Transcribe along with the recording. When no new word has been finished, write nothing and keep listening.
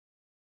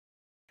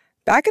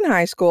Back in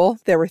high school,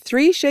 there were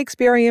 3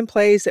 Shakespearean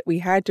plays that we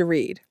had to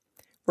read: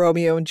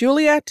 Romeo and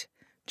Juliet,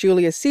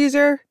 Julius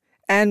Caesar,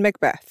 and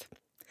Macbeth.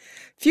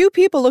 Few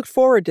people looked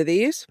forward to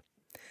these.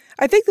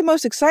 I think the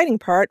most exciting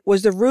part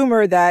was the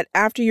rumor that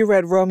after you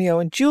read Romeo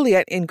and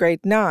Juliet in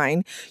grade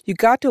 9, you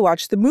got to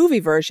watch the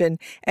movie version,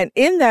 and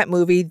in that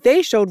movie,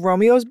 they showed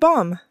Romeo's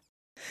bum.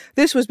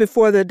 This was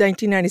before the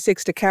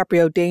 1996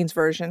 DiCaprio-Danes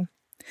version.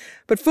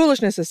 But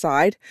foolishness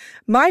aside,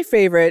 my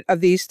favorite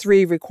of these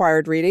 3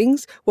 required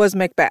readings was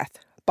Macbeth,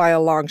 by a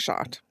long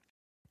shot.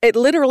 It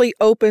literally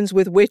opens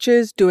with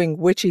witches doing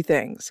witchy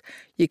things.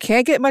 You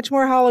can't get much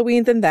more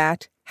Halloween than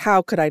that.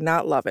 How could I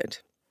not love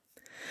it?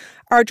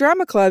 Our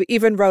drama club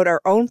even wrote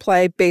our own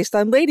play based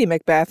on Lady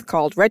Macbeth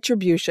called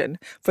Retribution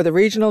for the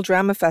Regional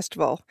Drama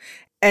Festival,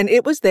 and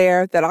it was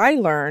there that I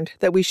learned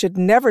that we should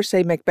never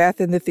say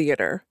Macbeth in the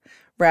theater.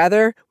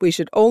 Rather, we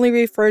should only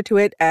refer to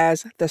it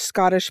as the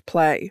Scottish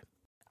play.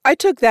 I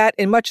took that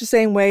in much the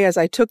same way as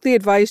I took the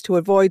advice to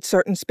avoid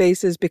certain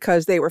spaces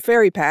because they were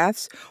fairy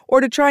paths, or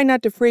to try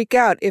not to freak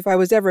out if I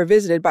was ever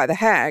visited by the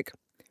hag.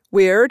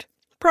 Weird?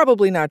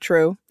 Probably not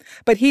true,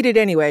 but heeded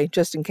anyway,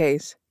 just in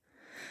case.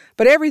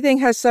 But everything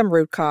has some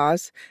root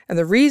cause, and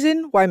the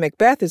reason why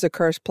Macbeth is a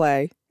cursed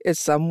play is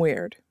some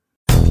weird.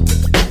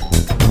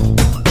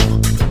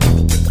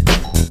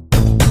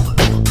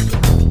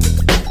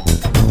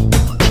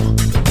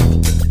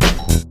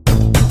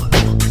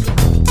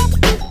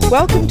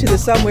 Welcome to the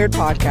Some Weird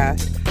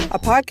Podcast, a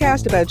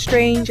podcast about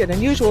strange and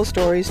unusual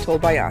stories told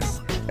by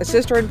us, a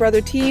sister and brother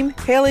team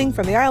hailing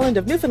from the island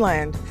of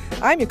Newfoundland.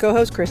 I'm your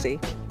co-host, Chrissy.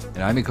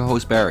 And I'm your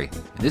co-host, Barry.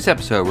 In this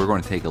episode, we're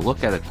going to take a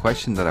look at a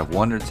question that I've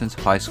wondered since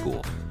high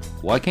school.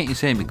 Why can't you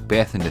say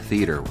Macbeth in the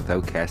theater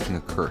without casting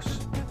a curse?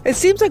 It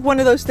seems like one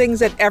of those things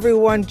that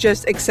everyone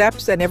just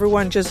accepts and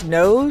everyone just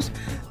knows.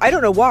 I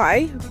don't know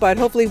why, but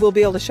hopefully we'll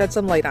be able to shed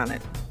some light on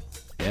it.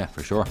 Yeah,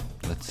 for sure.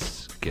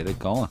 Let's get it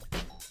going.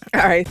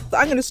 All right,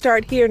 I'm going to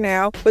start here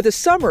now with a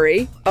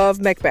summary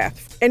of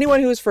Macbeth. Anyone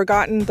who has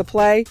forgotten the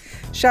play,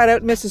 shout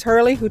out Mrs.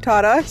 Hurley, who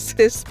taught us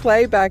this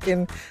play back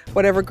in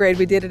whatever grade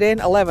we did it in,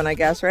 11, I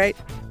guess, right?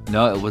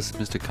 No, it was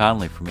Mr.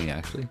 Connolly for me,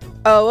 actually.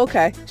 Oh,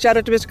 okay. Shout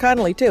out to Mr.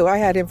 Connolly, too. I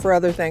had him for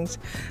other things.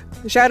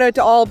 Shout out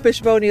to all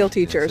Bishop O'Neill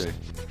teachers. Yes,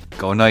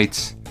 go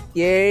Knights.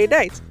 Yay,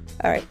 Knights.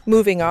 All right,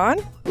 moving on.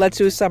 Let's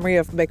do a summary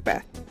of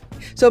Macbeth.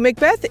 So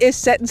Macbeth is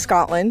set in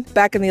Scotland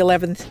back in the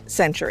 11th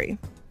century.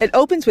 It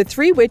opens with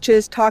 3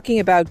 witches talking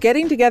about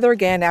getting together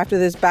again after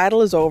this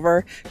battle is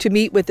over to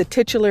meet with the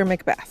titular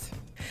Macbeth.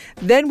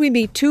 Then we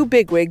meet 2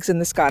 bigwigs in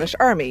the Scottish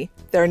army.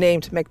 They're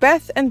named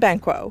Macbeth and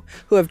Banquo,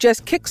 who have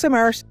just kicked some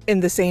arse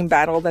in the same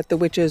battle that the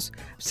witches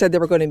said they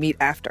were going to meet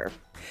after.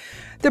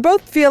 They're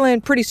both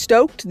feeling pretty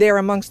stoked there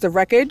amongst the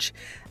wreckage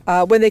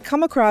when they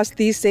come across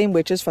these same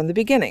witches from the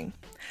beginning.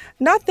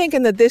 Not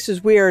thinking that this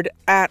is weird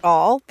at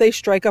all, they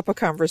strike up a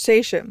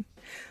conversation.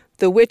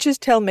 The witches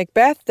tell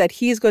Macbeth that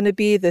he's going to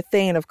be the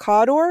Thane of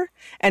Cawdor,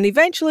 and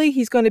eventually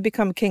he's going to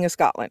become King of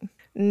Scotland.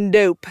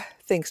 Nope,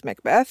 thinks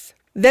Macbeth.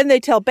 Then they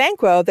tell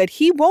Banquo that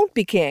he won't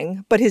be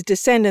king, but his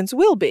descendants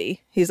will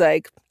be. He's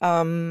like,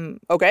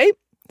 okay,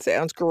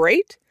 sounds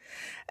great.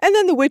 And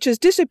then the witches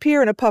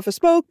disappear in a puff of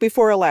smoke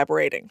before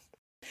elaborating.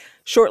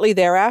 Shortly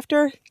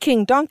thereafter,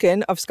 King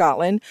Duncan of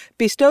Scotland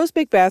bestows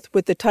Macbeth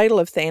with the title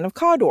of Thane of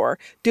Cawdor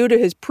due to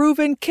his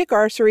proven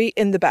kick-arsery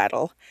in the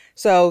battle.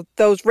 So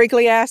those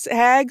wriggly-ass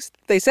hags,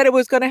 they said it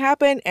was going to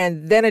happen,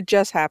 and then it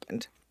just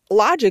happened.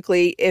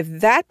 Logically, if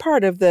that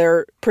part of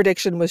their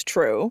prediction was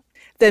true,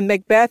 then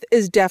Macbeth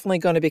is definitely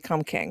going to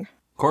become king.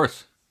 Of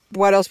course.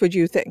 What else would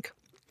you think?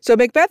 So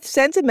Macbeth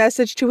sends a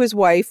message to his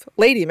wife,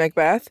 Lady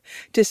Macbeth,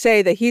 to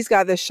say that he's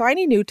got this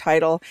shiny new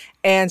title,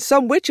 and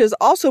some witches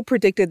also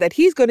predicted that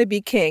he's going to be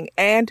king,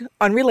 and,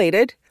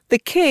 unrelated, the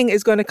king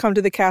is going to come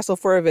to the castle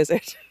for a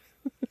visit.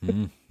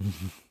 Kind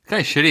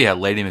of shitty how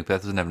Lady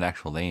Macbeth doesn't have an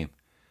actual name.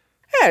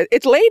 Yeah,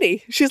 it's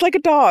Lady. She's like a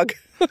dog.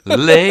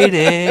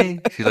 Lady!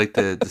 She's like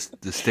the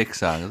Styx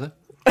song, is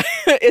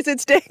it? Is it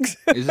Styx?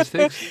 Is it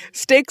Styx?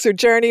 Styx or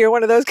Journey or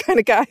one of those kind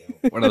of guys.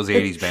 One of those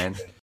 80s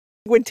bands.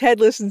 When Ted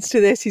listens to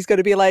this, he's going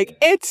to be like,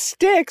 it's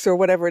Styx or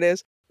whatever it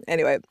is.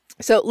 Anyway,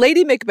 so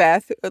Lady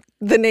Macbeth,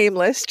 the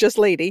nameless, just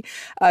Lady,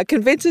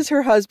 convinces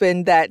her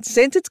husband that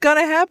since it's going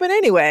to happen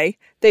anyway,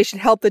 they should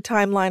help the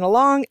timeline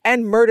along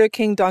and murder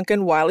King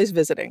Duncan while he's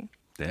visiting.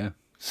 Yeah,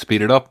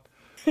 speed it up.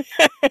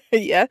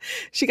 Yeah,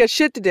 she got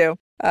shit to do.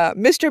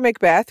 Mr.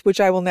 Macbeth, which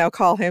I will now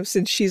call him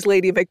since she's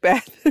Lady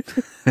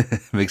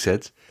Macbeth. Makes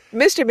sense.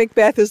 Mr.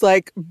 Macbeth is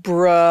like,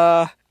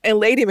 bruh. And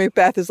Lady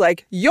Macbeth is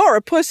like, you're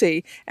a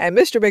pussy. And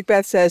Mr.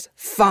 Macbeth says,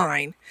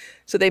 fine.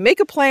 So they make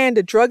a plan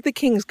to drug the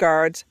king's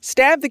guards,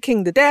 stab the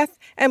king to death,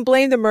 and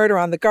blame the murder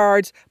on the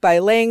guards by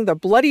laying the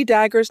bloody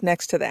daggers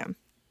next to them.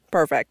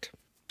 Perfect.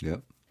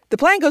 Yep. The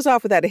plan goes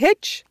off without a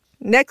hitch.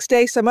 Next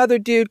day, some other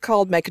dude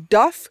called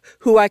Macduff,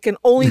 who I can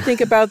only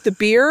think about the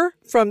beer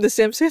from The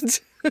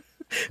Simpsons. I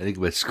think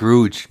about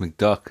Scrooge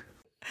McDuck.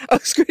 Oh,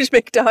 Scrooge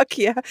McDuck,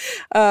 yeah.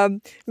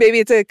 Maybe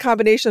it's a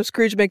combination of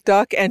Scrooge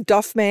McDuck and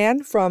Duff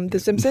Man from The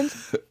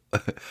Simpsons.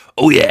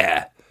 Oh,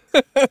 yeah.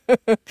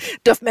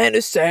 Duff Man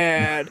is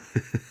sad.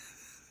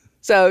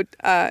 So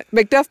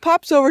Macduff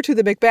pops over to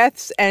the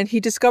Macbeths and he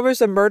discovers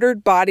the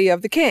murdered body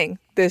of the king.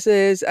 This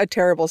is a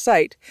terrible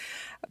sight.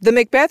 The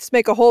Macbeths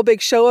make a whole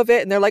big show of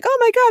it and they're like, oh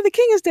my God, the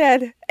king is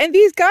dead. And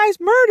these guys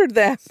murdered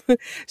them.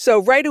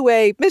 So right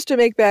away, Mr.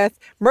 Macbeth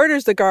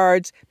murders the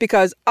guards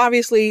because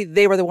obviously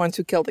they were the ones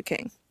who killed the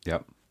king.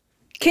 Yep.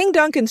 King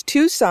Duncan's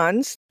two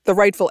sons, the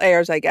rightful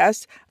heirs, I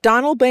guess,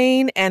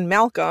 Donalbain and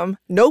Malcolm,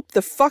 nope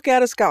the fuck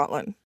out of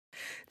Scotland.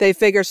 They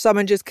figure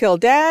someone just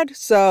killed Dad,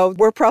 so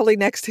we're probably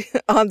next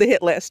on the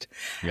hit list.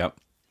 Yep.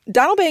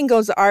 Donalbain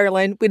goes to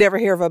Ireland. We never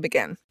hear of him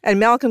again. And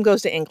Malcolm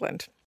goes to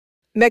England.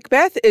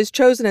 Macbeth is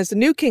chosen as the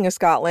new king of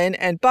Scotland,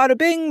 and bada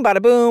bing,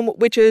 bada boom,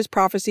 witches'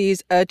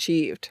 prophecies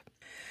achieved.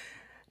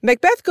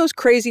 Macbeth goes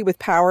crazy with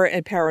power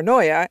and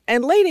paranoia,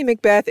 and Lady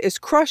Macbeth is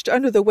crushed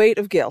under the weight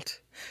of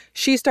guilt.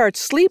 She starts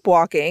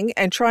sleepwalking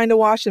and trying to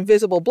wash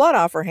invisible blood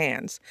off her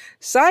hands.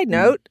 Side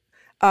note,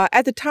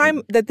 at the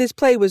time that this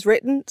play was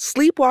written,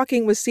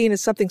 sleepwalking was seen as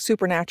something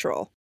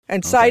supernatural.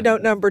 And side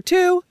note number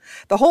 2,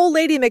 the whole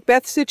Lady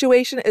Macbeth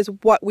situation is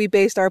what we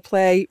based our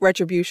play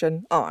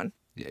Retribution on.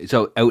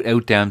 So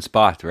out, down,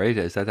 spot, right?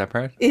 Is that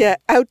part? Yeah,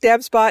 out,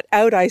 damn spot,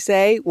 out, I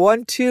say.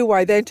 1, 2,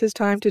 why then 'tis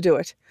time to do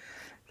it.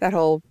 That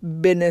whole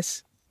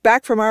business.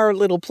 Back from our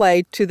little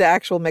play to the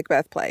actual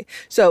Macbeth play.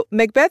 So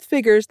Macbeth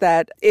figures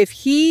that if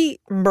he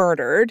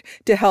murdered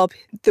to help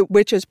the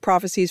witches'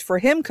 prophecies for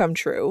him come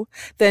true,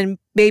 then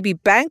maybe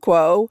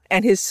Banquo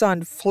and his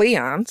son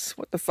Fleance,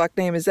 what the fuck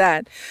name is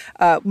that,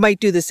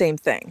 might do the same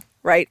thing,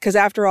 right? Because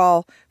after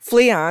all,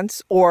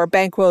 Fleance or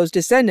Banquo's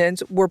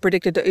descendants were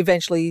predicted to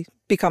eventually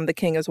become the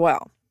king as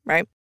well,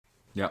 right?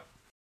 Yeah.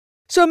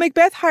 So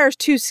Macbeth hires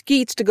 2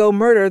 skeets to go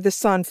murder the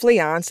son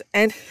Fleance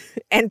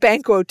and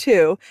Banquo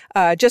too,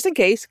 just in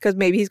case, because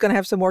maybe he's going to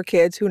have some more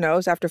kids, who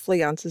knows, after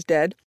Fleance is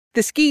dead.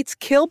 The skeets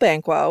kill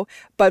Banquo,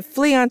 but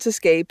Fleance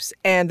escapes,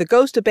 and the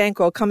ghost of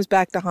Banquo comes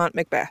back to haunt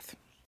Macbeth.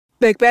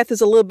 Macbeth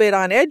is a little bit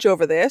on edge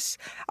over this.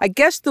 I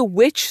guess the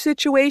witch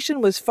situation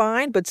was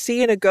fine, but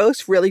seeing a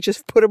ghost really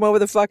just put him over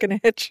the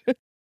fucking edge.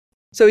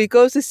 So he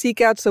goes to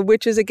seek out some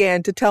witches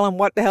again to tell him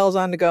what the hell's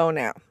on the go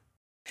now.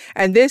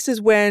 And this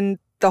is when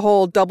the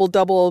whole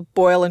double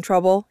boil in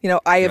trouble,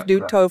 eye of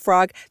newt, toe of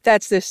frog,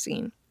 that's this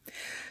scene.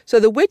 So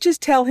the witches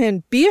tell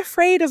him, be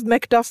afraid of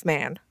Macduff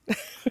man.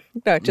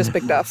 No, just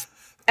Macduff.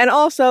 And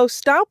also,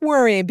 stop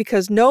worrying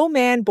because no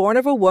man born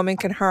of a woman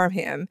can harm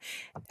him.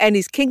 And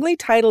his kingly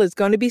title is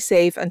going to be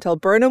safe until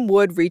Birnam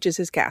Wood reaches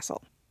his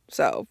castle.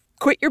 So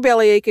quit your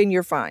belly aching,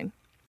 you're fine.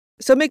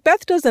 So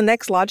Macbeth does the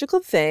next logical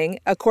thing,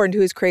 according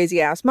to his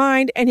crazy-ass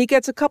mind, and he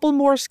gets a couple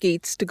more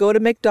skeets to go to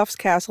Macduff's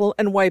castle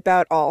and wipe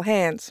out all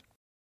hands.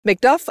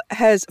 Macduff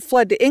has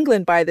fled to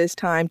England by this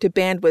time to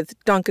band with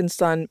Duncan's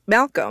son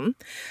Malcolm,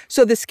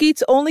 so the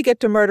skeets only get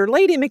to murder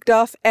Lady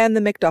Macduff and the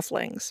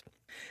Macdufflings.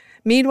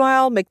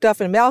 Meanwhile, Macduff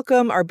and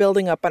Malcolm are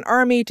building up an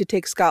army to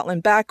take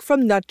Scotland back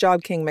from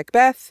nutjob King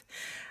Macbeth.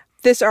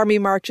 This army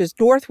marches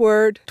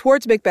northward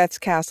towards Macbeth's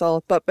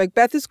castle, but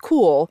Macbeth is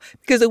cool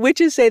because the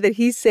witches say that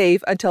he's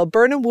safe until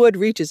Birnam Wood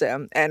reaches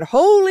him. And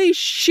holy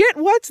shit,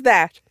 what's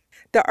that?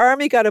 The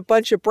army got a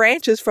bunch of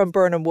branches from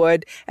Birnam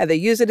Wood, and they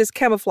use it as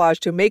camouflage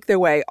to make their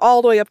way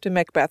all the way up to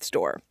Macbeth's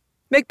door.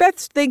 Macbeth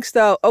thinks,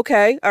 though,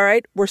 okay, all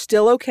right, we're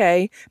still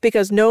okay,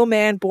 because no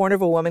man born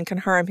of a woman can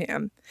harm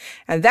him.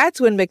 And that's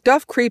when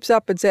Macduff creeps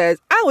up and says,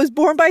 I was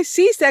born by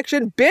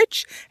C-section,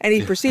 bitch! And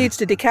he proceeds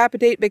to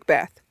decapitate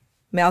Macbeth.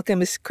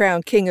 Malcolm is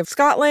crowned King of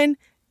Scotland,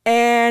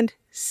 and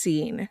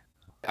scene.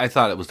 I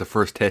thought it was the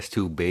first test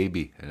tube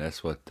baby, and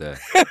that's what...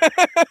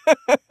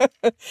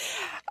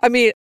 I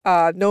mean,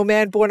 no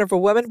man born of a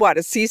woman? What,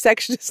 a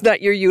C-section is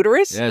not your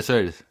uterus? Yeah,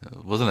 sorry, it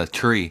wasn't a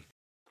tree.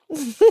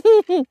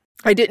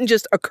 I didn't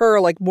just occur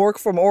like Mork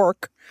from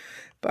Ork.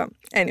 But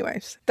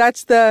anyways,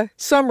 that's the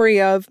summary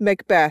of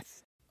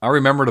Macbeth. I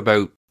remembered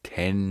about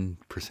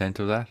 10%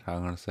 of that,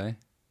 I'm going to say.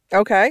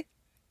 Okay.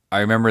 I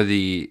remember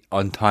the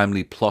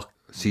untimely pluck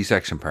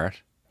C-section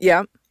part.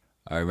 Yeah.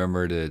 I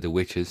remember the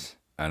witches,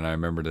 and I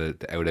remember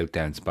the out,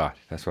 down spot.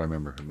 That's what I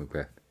remember from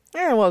Macbeth.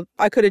 Yeah, well,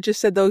 I could have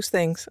just said those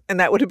things, and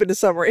that would have been a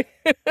summary.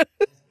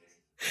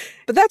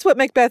 But that's what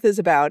Macbeth is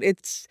about.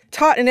 It's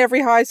taught in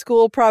every high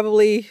school,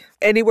 probably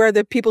anywhere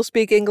that people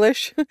speak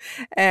English,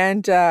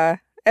 and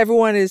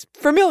everyone is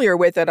familiar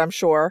with it, I'm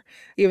sure,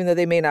 even though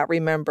they may not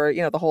remember,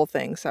 the whole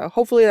thing. So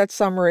hopefully that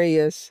summary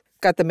has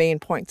got the main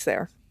points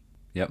there.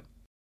 Yep.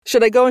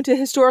 Should I go into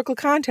historical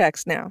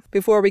context now,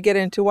 before we get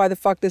into why the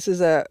fuck this is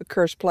a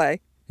cursed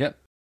play? Yep.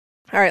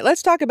 All right,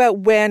 let's talk about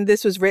when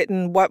this was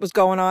written, what was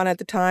going on at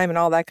the time, and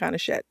all that kind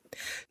of shit.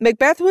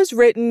 Macbeth was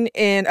written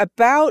in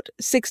about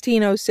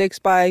 1606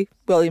 by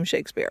William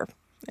Shakespeare,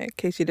 in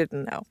case you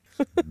didn't know.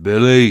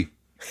 Billy!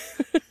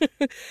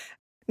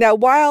 Now,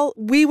 while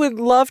we would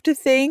love to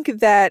think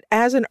that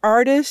as an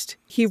artist,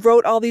 he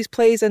wrote all these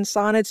plays and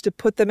sonnets to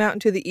put them out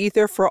into the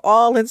ether for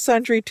all and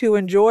sundry to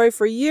enjoy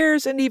for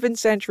years and even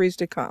centuries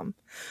to come.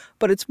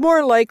 But it's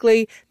more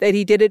likely that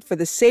he did it for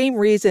the same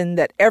reason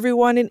that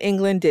everyone in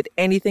England did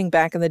anything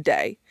back in the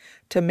day,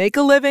 to make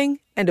a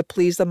living and to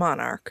please the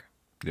monarch.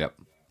 Yep.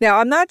 Now,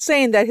 I'm not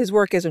saying that his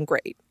work isn't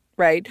great,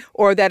 right?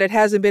 Or that it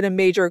hasn't been a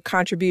major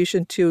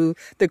contribution to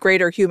the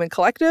greater human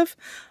collective.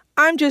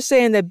 I'm just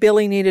saying that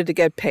Billy needed to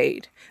get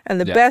paid. And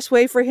the best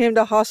way for him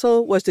to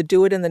hustle was to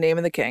do it in the name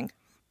of the king.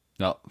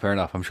 No, fair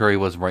enough. I'm sure he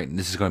wasn't writing,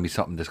 this is going to be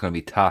something that's going to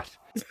be taught.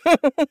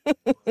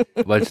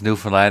 A bunch of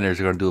Newfoundlanders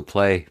are going to do a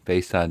play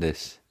based on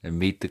this and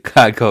meet the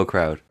Cadco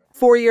crowd.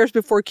 4 years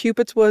before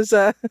Cupid's was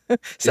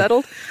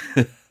settled.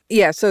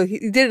 Yeah, so he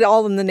did it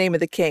all in the name of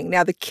the king.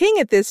 Now, the king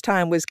at this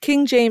time was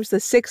King James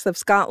VI of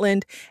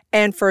Scotland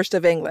and First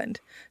of England.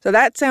 So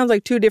that sounds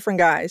like two different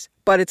guys,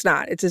 but it's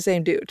not. It's the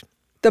same dude.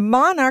 The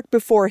monarch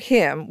before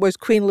him was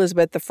Queen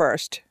Elizabeth I,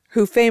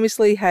 who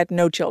famously had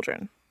no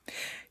children.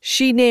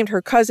 She named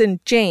her cousin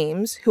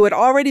James, who had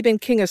already been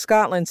king of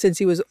Scotland since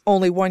he was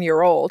only 1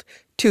 year old,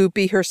 to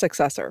be her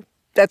successor.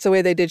 That's the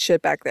way they did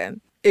shit back then.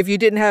 If you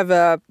didn't have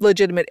a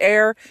legitimate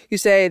heir, you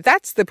say,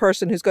 that's the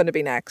person who's going to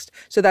be next.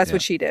 So that's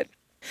what she did.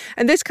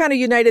 And this kind of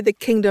united the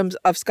kingdoms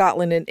of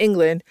Scotland and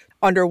England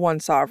under one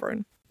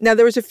sovereign. Now,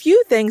 there was a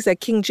few things that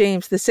King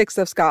James VI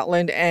of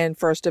Scotland and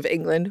First of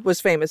England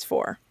was famous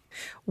for.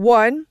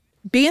 One,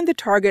 being the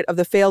target of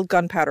the failed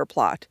gunpowder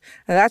plot.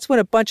 Now, that's when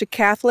a bunch of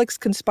Catholics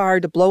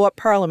conspired to blow up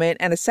Parliament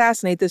and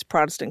assassinate this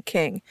Protestant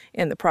king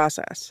in the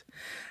process.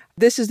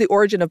 This is the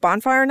origin of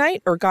Bonfire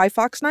Night, or Guy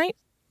Fawkes Night.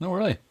 No,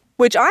 really?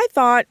 Which I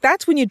thought,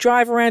 that's when you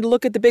drive around to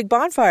look at the big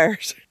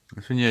bonfires.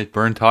 That's when you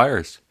burn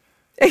tires.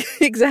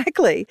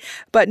 Exactly.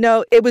 But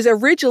no, it was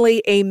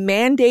originally a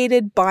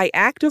mandated by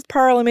Act of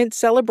Parliament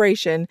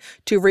celebration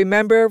to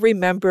remember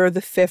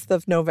the 5th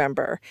of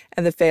November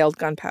and the failed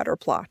gunpowder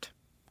plot.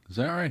 Is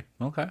that right?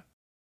 Okay.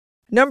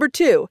 Number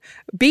 2,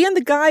 being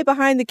the guy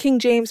behind the King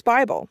James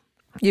Bible.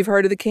 You've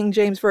heard of the King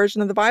James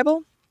Version of the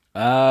Bible?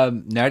 Now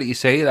that you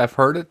say it, I've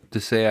heard it. To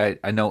say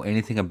I know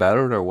anything about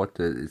it or what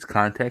its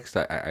context,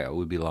 I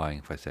would be lying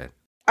if I said.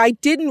 I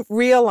didn't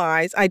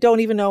realize, I don't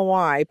even know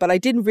why, but I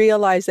didn't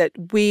realize that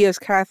we as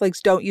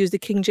Catholics don't use the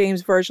King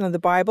James Version of the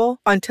Bible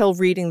until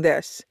reading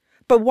this.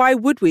 But why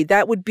would we?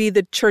 That would be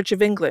the Church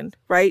of England,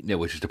 right? Yeah,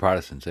 which is the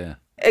Protestants, yeah.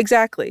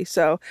 Exactly.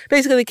 So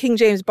basically the King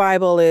James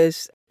Bible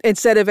is,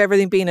 instead of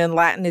everything being in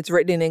Latin, it's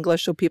written in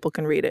English so people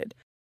can read it.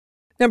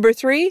 Number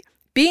 3,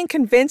 being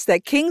convinced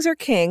that kings are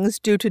kings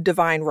due to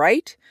divine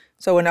right.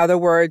 So in other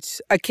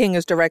words, a king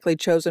is directly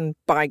chosen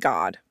by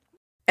God.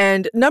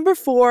 And number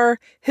 4,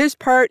 his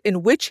part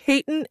in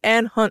witch-hating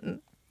and hunting.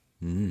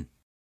 Mm.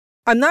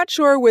 I'm not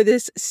sure where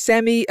this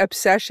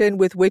semi-obsession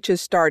with witches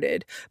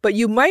started, but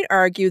you might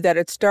argue that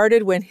it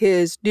started when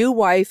his new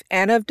wife,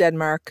 Anna of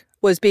Denmark,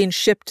 was being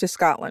shipped to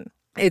Scotland.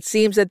 It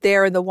seems that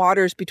there in the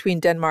waters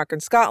between Denmark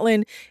and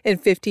Scotland in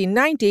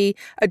 1590,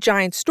 a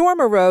giant storm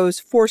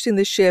arose, forcing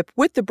the ship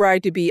with the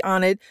bride-to-be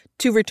on it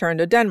to return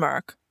to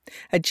Denmark.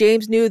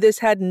 James knew this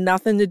had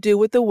nothing to do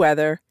with the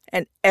weather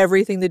and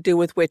everything to do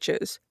with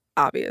witches,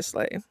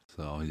 obviously.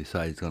 So he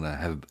decided he's going to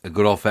have a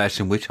good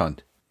old-fashioned witch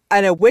hunt.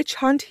 And a witch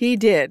hunt he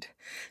did.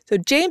 So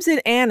James and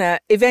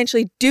Anna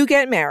eventually do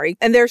get married,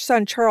 and their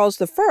son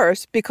Charles I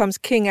becomes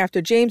king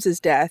after James's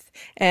death.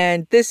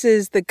 And this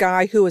is the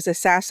guy who was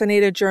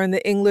assassinated during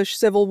the English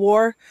Civil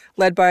War,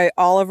 led by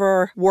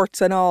Oliver Warts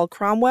and all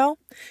Cromwell,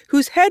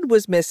 whose head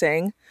was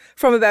missing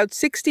from about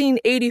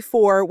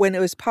 1684 when it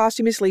was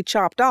posthumously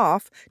chopped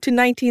off to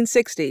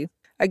 1960.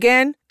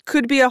 Again,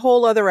 could be a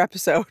whole other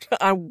episode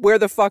on where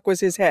the fuck was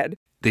his head.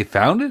 They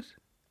found it?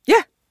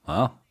 Yeah.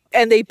 Wow.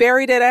 And they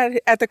buried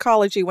it at the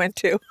college he went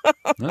to.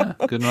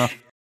 Good enough.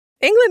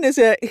 England is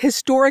a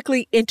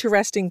historically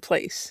interesting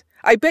place.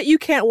 I bet you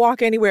can't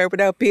walk anywhere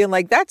without being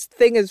like, that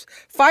thing is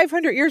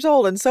 500 years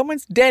old and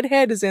someone's dead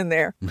head is in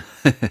there.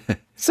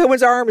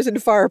 Someone's arm is in the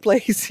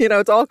fireplace. You know,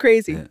 it's all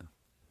crazy. Yeah.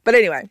 But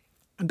anyway,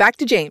 back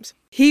to James.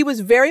 He was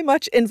very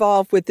much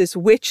involved with this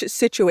witch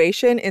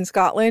situation in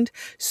Scotland,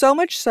 so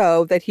much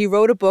so that he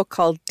wrote a book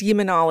called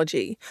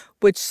Demonology,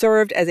 which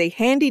served as a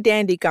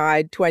handy-dandy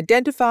guide to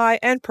identify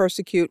and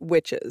persecute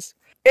witches.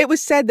 It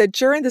was said that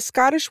during the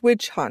Scottish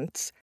witch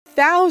hunts,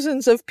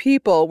 thousands of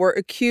people were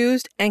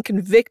accused and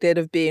convicted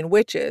of being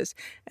witches,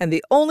 and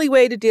the only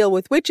way to deal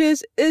with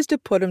witches is to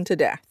put them to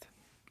death.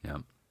 Yeah.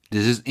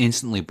 Does this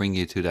instantly bring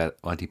you to that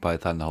Monty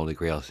Python and the Holy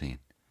Grail scene?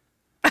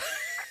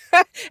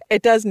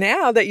 It does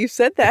now that you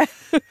said that.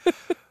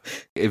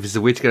 If it's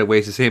a witch got away,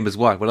 it's the same as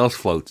what? What else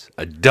floats?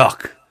 A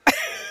duck.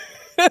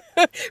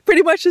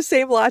 Pretty much the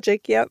same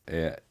logic, yep.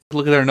 Yeah.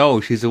 Look at her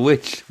nose. She's a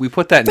witch. We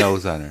put that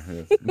nose on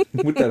her.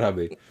 Put that on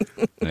me.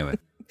 Anyway.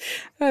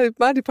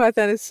 Monty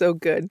Python is so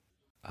good.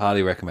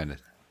 Highly recommend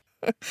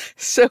it.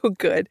 So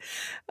good.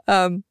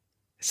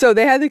 So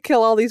they had to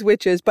kill all these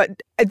witches,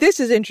 but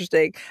this is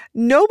interesting.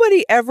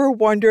 Nobody ever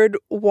wondered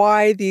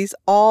why these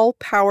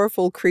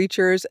all-powerful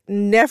creatures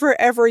never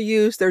ever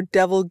used their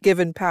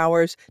devil-given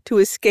powers to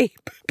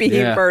escape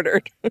being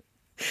murdered.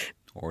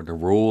 Or to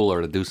rule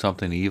or to do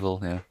something evil,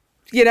 yeah.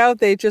 You know,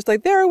 they just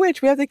like, they're a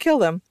witch, we have to kill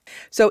them.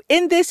 So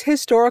in this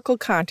historical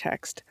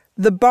context,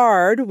 the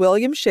bard,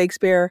 William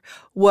Shakespeare,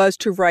 was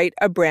to write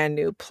a brand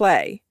new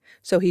play.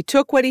 So he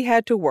took what he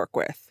had to work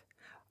with.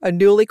 A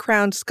newly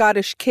crowned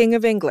Scottish king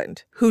of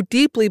England, who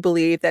deeply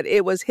believed that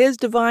it was his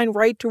divine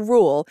right to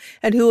rule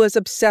and who was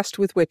obsessed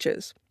with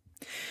witches.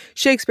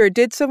 Shakespeare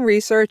did some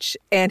research,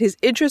 and his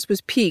interest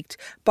was piqued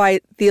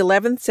by the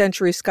 11th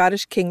century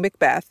Scottish King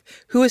Macbeth,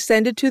 who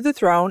ascended to the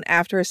throne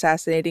after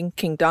assassinating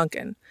King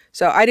Duncan.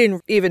 So I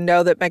didn't even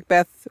know that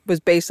Macbeth was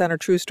based on a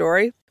true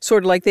story,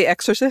 sort of like The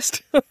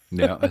Exorcist.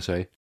 Yeah, I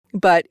say.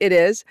 But it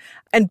is.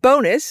 And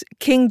bonus,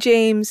 King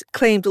James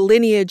claimed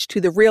lineage to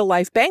the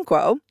real-life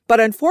Banquo, but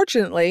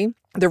unfortunately,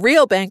 the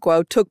real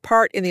Banquo took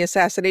part in the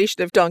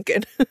assassination of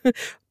Duncan.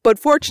 But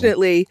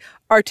fortunately,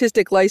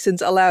 artistic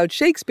license allowed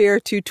Shakespeare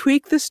to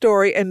tweak the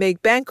story and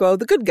make Banquo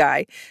the good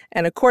guy.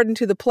 And according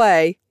to the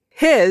play,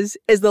 his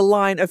is the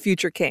line of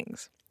future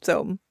kings.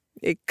 So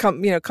it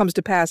comes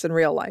to pass in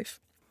real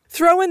life.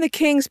 Throw in the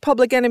king's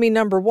public enemy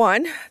number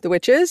one, the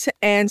witches,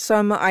 and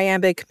some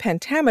iambic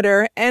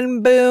pentameter,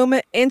 and boom,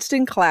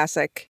 instant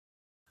classic.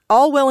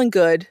 All well and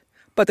good,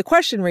 but the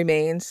question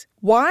remains,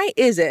 why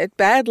is it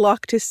bad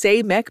luck to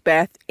say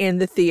Macbeth in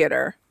the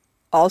theater?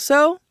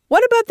 Also,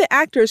 what about the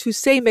actors who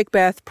say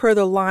Macbeth per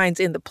the lines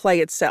in the play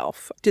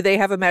itself? Do they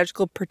have a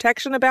magical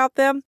protection about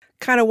them?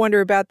 Kind of wonder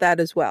about that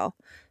as well.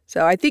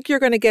 So I think you're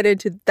going to get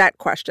into that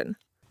question.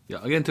 Yeah,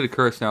 I'll get into the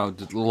curse now.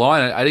 The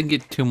line, I didn't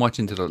get too much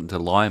into the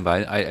line,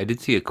 but I did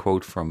see a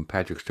quote from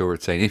Patrick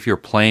Stewart saying, if you're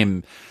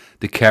playing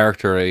the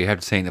character, you have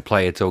to say in the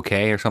play it's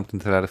okay, or something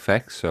to that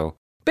effect. So,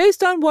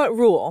 based on what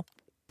rule?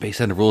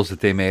 Based on the rules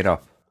that they made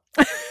up.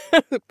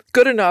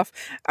 Good enough.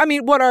 I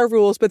mean, what are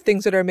rules but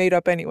things that are made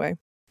up anyway?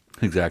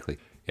 Exactly.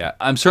 Yeah,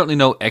 I'm certainly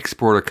no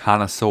expert or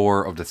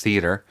connoisseur of the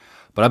theater,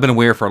 but I've been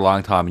aware for a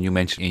long time, and you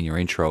mentioned in your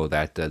intro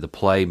that the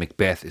play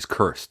Macbeth is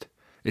cursed.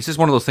 It's just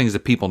one of those things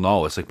that people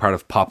know. It's like part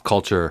of pop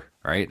culture,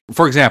 right?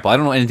 For example, I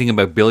don't know anything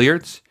about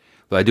billiards,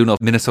 but I do know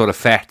Minnesota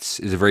Fats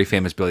is a very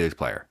famous billiards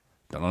player.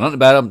 Don't know nothing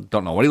about him,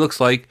 don't know what he looks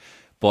like,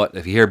 but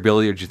if you hear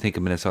billiards, you think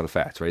of Minnesota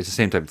Fats, right? It's the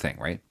same type of thing,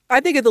 right? I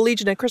think of the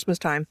Legion at Christmas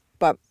time,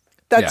 but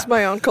that's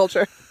my own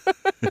culture.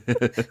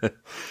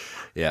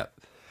 Yeah.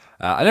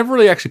 I never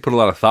really actually put a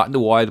lot of thought into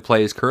why the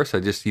play is cursed. I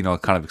just, kind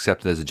of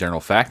accept it as a general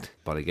fact.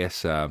 But I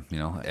guess,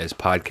 as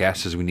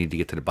podcasters, we need to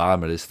get to the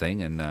bottom of this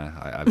thing. And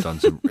I've done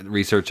some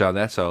research on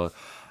that. So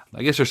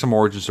I guess there's some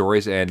origin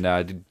stories. And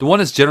the one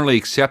that's generally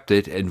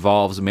accepted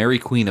involves Mary,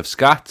 Queen of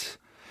Scots,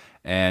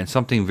 and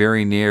something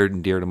very near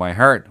and dear to my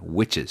heart,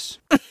 witches.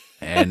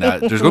 And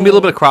there's going to be a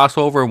little bit of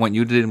crossover in what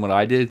you did and what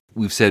I did.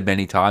 We've said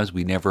many times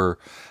we never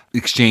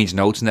exchange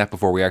notes in that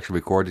before we actually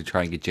record to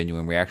try and get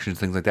genuine reactions,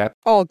 things like that.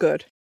 All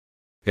good.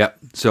 Yeah,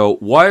 so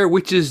why are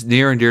witches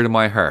near and dear to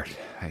my heart?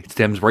 It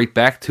stems right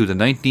back to the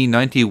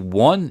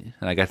 1991,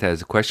 and I got that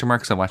as a question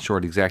mark, so I'm not sure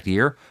the exact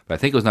year, but I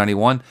think it was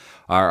 91,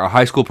 our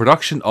high school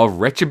production of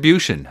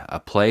Retribution, a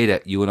play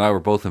that you and I were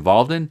both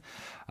involved in.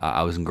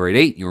 I was in grade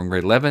 8, you were in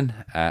grade 11.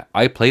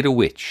 I played a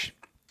witch.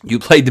 You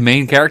played the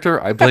main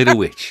character, I played a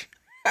witch.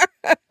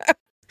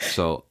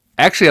 So,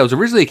 actually, I was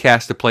originally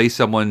cast to play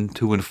someone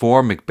to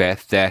inform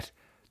Macbeth that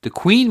the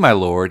queen, my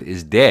lord,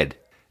 is dead.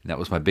 And that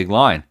was my big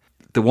line.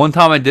 The one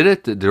time I did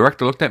it, the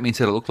director looked at me and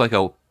said it looked like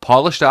I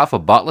polished off a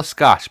bottle of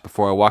scotch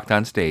before I walked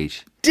on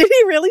stage. Did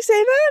he really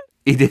say that?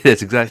 He did,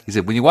 that's exactly. He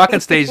said, when you walk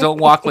on stage, don't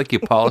walk like you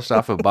polished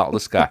off a bottle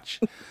of scotch.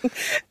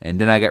 And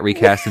then I got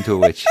recast into a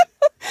witch.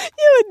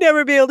 You would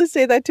never be able to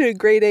say that to a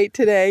grade 8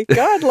 today.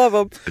 God love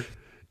him.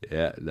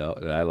 Yeah, no,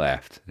 I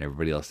laughed. And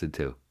everybody else did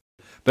too.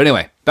 But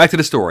anyway, back to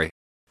the story.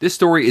 This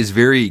story is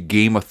very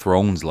Game of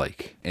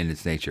Thrones-like in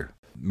its nature.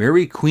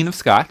 Mary, Queen of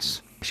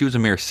Scots, she was a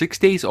mere 6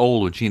 days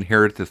old when she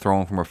inherited the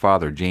throne from her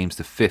father, James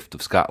V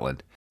of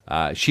Scotland.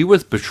 She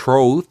was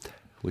betrothed,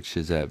 which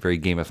is a very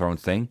Game of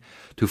Thrones thing,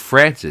 to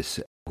Francis,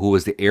 who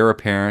was the heir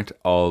apparent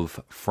of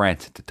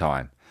France at the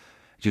time.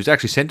 She was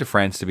actually sent to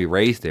France to be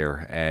raised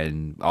there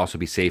and also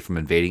be safe from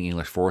invading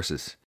English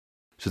forces.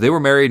 So they were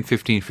married in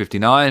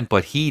 1559,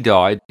 but he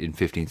died in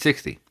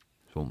 1560.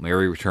 So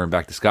Mary returned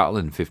back to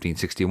Scotland in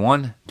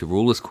 1561 to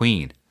rule as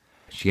queen.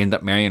 She ended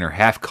up marrying her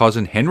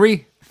half-cousin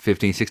Henry,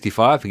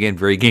 1565. Again,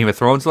 very Game of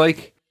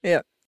Thrones-like.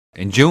 Yeah.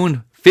 In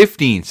June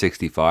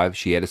 1565,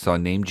 she had a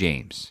son named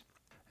James.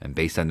 And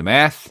based on the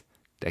math,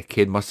 that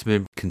kid must have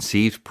been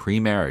conceived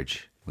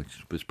pre-marriage,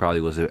 which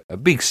probably was a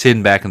big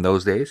sin back in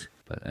those days.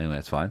 But anyway,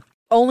 that's fine.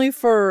 Only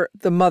for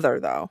the mother,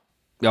 though.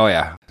 Oh,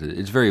 yeah.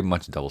 It's very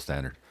much a double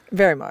standard.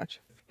 Very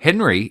much.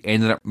 Henry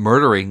ended up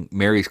murdering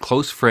Mary's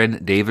close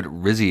friend, David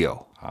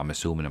Rizzio. I'm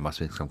assuming there must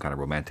have been some kind of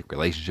romantic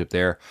relationship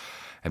there.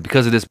 And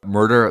because of this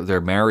murder, their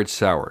marriage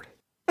soured.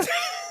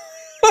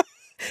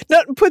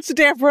 Nothing puts a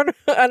damper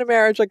on a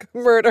marriage like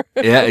murder.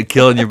 Yeah, and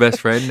killing your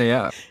best friend,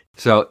 yeah.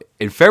 So,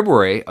 in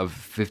February of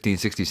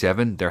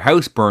 1567, their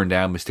house burned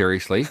down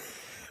mysteriously,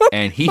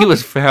 and he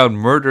was found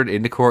murdered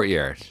in the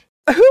courtyard.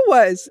 Who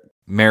was?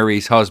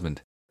 Mary's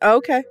husband.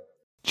 Okay.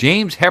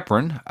 James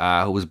Hepburn,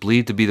 who was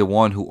believed to be the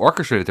one who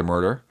orchestrated the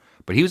murder,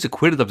 but he was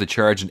acquitted of the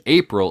charge in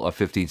April of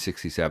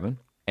 1567.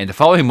 And the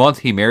following month,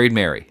 he married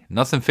Mary.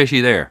 Nothing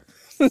fishy there.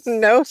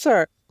 No,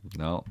 sir.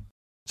 No.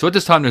 So at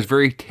this time, there's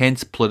very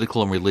tense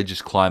political and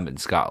religious climate in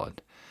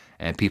Scotland,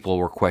 and people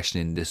were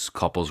questioning this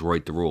couple's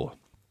right to rule.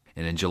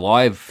 And in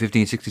July of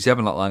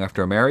 1567, not long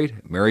after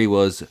married, Mary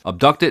was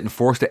abducted and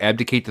forced to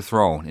abdicate the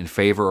throne in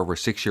favor of her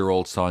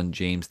 6-year-old son,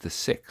 James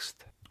VI.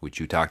 which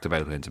you talked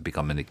about, who ends up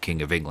becoming the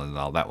King of England and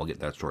all that. We'll get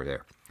that story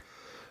there.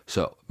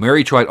 So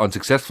Mary tried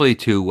unsuccessfully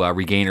to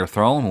regain her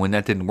throne. When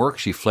that didn't work,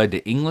 she fled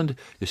to England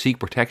to seek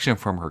protection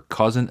from her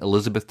cousin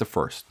Elizabeth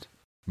I.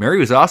 Mary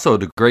was also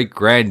the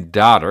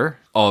great-granddaughter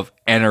of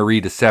Henry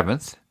VII,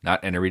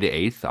 not Henry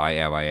VIII, I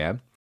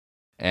am.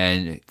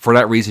 And for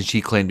that reason,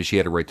 she claimed that she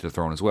had a right to the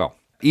throne as well.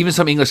 Even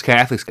some English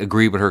Catholics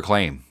agreed with her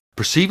claim.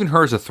 Perceiving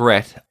her as a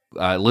threat,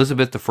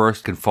 Elizabeth I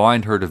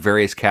confined her to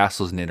various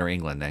castles in inner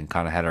England and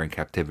kind of had her in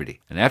captivity.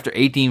 And after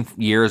 18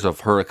 years of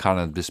her kind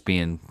of just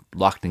being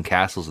locked in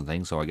castles and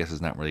things, so I guess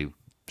it's not really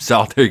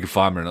solitary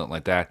confinement or nothing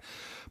like that,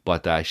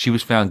 but she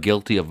was found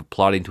guilty of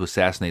plotting to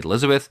assassinate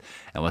Elizabeth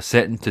and was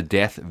sentenced to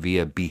death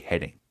via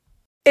beheading.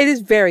 It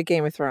is very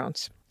Game of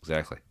Thrones.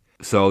 Exactly.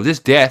 So this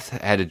death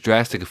had a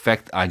drastic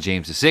effect on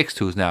James VI,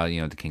 who is now,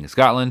 the King of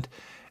Scotland,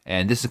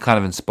 and this has kind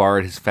of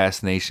inspired his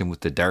fascination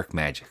with the dark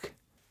magic.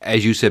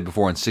 As you said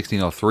before, in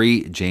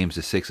 1603, James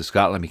VI of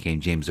Scotland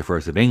became James I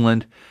of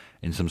England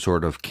in some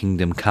sort of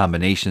kingdom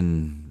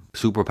combination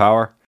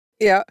superpower.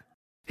 Yeah.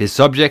 His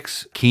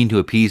subjects, keen to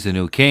appease the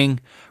new king,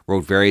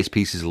 wrote various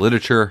pieces of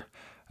literature,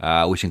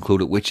 which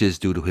included witches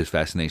due to his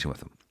fascination with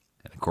them.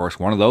 And of course,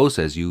 one of those,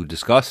 as you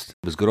discussed,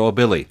 was good old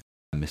Billy,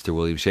 Mr.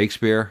 William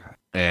Shakespeare.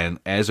 And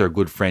as our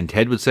good friend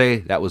Ted would say,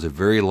 that was a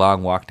very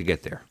long walk to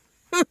get there.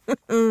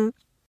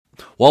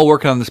 While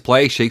working on this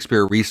play,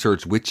 Shakespeare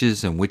researched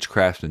witches and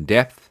witchcraft in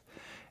depth.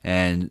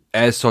 And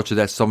as such,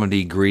 that's some of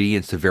the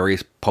ingredients to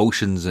various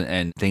potions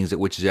and things that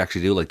witches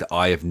actually do, like the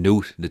Eye of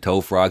Newt, the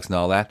toe frogs and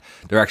all that.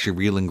 They're actually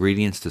real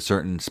ingredients to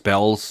certain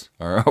spells,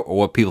 or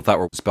what people thought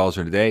were spells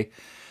for today.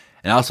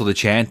 And also the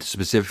chant,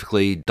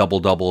 specifically double,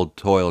 double,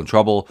 toil and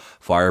trouble,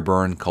 fire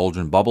burn,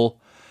 cauldron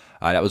bubble.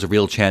 That was a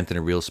real chant and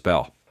a real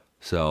spell.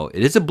 So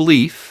it is a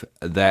belief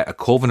that a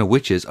coven of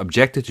witches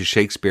objected to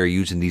Shakespeare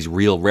using these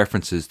real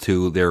references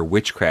to their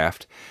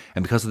witchcraft.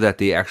 And because of that,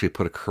 they actually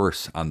put a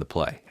curse on the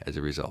play as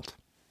a result.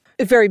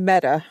 Very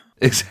meta.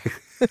 Exactly.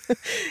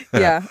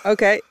 Yeah,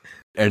 okay.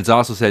 And it's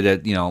also said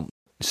that,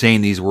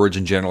 saying these words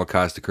in general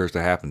caused the curse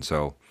to happen.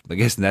 So I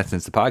guess in that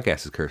sense, the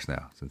podcast is cursed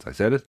now, since I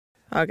said it.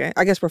 Okay,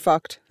 I guess we're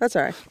fucked. That's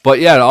all right.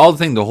 But yeah,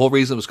 the whole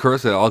reason it was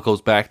cursed, it all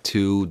goes back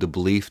to the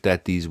belief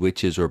that these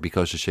witches, or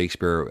because of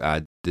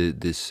Shakespeare,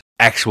 did this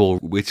actual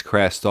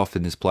witchcraft stuff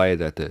in this play,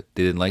 that they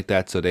didn't like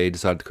that, so they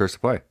decided to curse the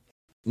play.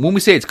 When we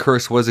say it's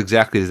cursed, what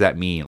exactly does that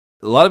mean?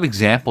 A lot of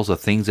examples of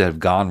things that have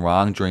gone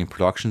wrong during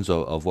productions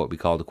of what we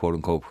call the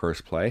quote-unquote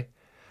cursed play.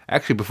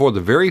 Actually, before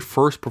the very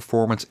first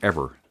performance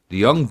ever, the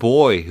young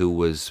boy who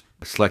was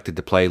selected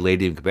to play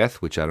Lady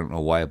Macbeth, which I don't know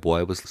why a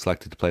boy was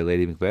selected to play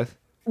Lady Macbeth.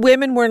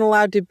 Women weren't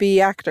allowed to be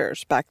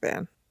actors back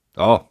then.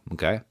 Oh,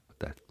 okay.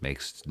 That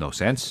makes no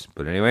sense,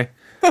 but anyway.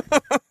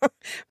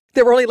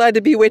 They were only allowed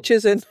to be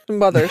witches and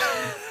mothers.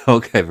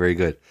 Okay, very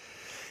good.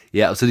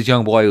 Yeah, so this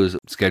young boy who was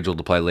scheduled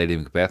to play Lady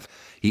Macbeth,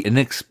 he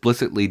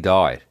inexplicably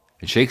died.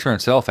 And Shakespeare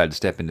himself had to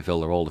step in to fill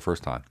the role the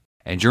first time.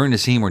 And during the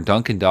scene where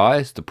Duncan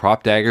dies, the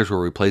prop daggers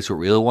were replaced with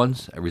real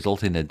ones,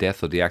 resulting in the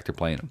death of the actor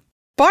playing him.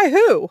 By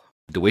who?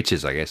 The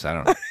witches, I guess. I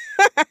don't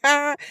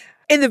know.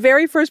 In the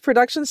very first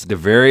productions? The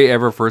very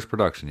ever first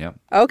production, yeah.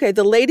 Okay,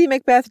 the Lady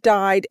Macbeth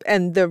died,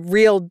 and the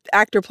real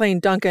actor playing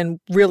Duncan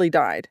really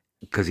died.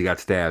 Because he got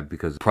stabbed,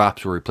 because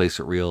props were replaced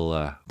with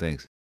real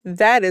things.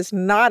 That is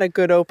not a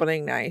good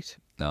opening night.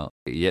 No,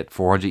 yet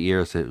 400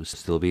 years, it was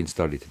still being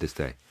studied to this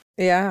day.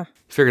 Yeah.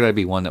 Figured I'd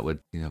be one that would,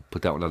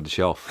 put that one on the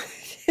shelf.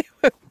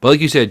 But like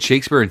you said,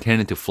 Shakespeare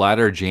intended to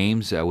flatter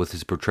James with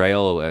his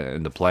portrayal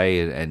in the play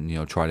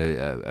and try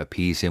to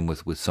appease him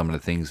with some of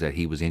the things that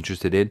he was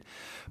interested in.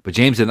 But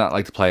James did not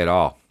like the play at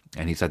all.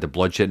 And he said the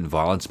bloodshed and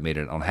violence made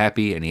it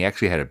unhappy, and he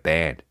actually had it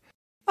banned.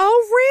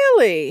 Oh,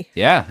 really?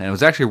 Yeah, and it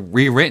was actually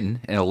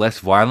rewritten in a less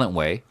violent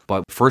way.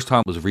 But the first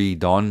time it was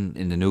redone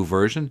in the new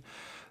version.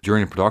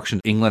 During the production,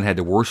 England had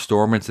the worst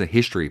storm in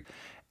history.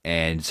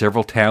 And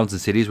several towns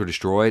and cities were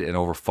destroyed, and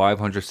over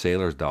 500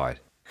 sailors died.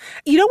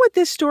 You know what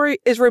this story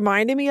is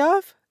reminding me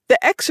of? The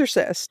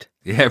Exorcist.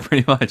 Yeah,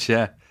 pretty much,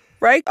 yeah.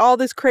 Right? All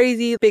this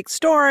crazy big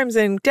storms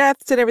and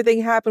deaths and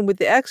everything happened with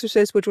The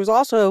Exorcist, which was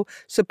also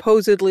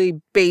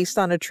supposedly based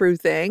on a true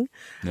thing.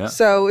 Yeah.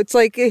 So it's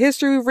like a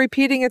history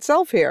repeating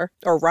itself here,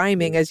 or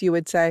rhyming, as you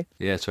would say.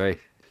 Yeah, that's right.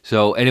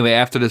 So anyway,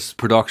 after this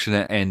production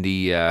and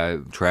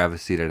the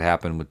travesty that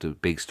happened with the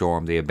big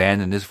storm, they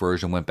abandoned this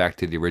version and went back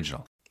to the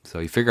original. So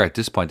you figure at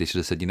this point they should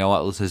have said, you know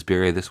what, let's just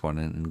bury this one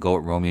and go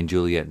with Romeo and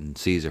Juliet and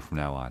Caesar from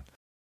now on.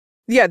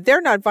 Yeah,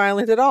 they're not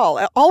violent at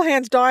all. All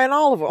hands die on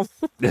all of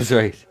them. That's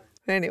right.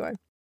 Anyway.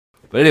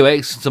 But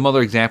anyway, some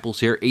other examples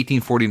here.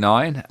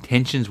 1849,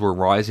 tensions were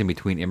rising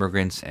between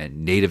immigrants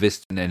and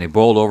nativists, and they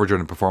boiled over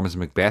during the performance of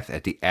Macbeth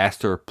at the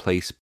Astor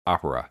Place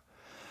Opera.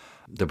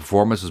 The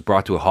performance was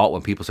brought to a halt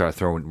when people started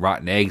throwing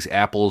rotten eggs,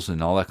 apples,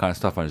 and all that kind of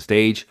stuff on the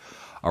stage.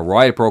 A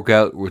riot broke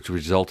out, which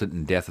resulted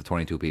in the death of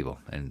 22 people,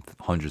 and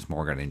hundreds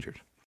more got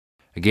injured.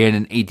 Again,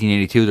 in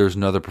 1882, there was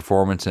another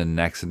performance, and an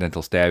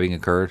accidental stabbing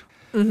occurred.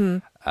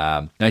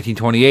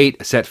 1928,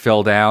 a set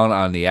fell down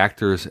on the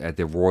actors at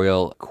the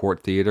Royal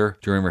Court Theatre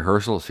during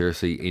rehearsal,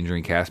 seriously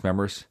injuring cast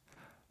members.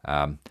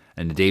 And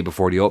And the day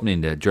before the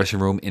opening, the dressing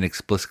room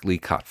inexplicably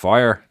caught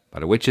fire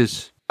by the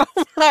witches.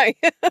 Oh my.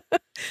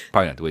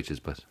 Probably not the witches,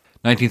 but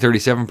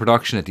 1937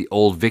 production at the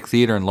Old Vic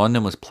Theatre in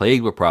London was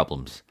plagued with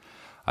problems.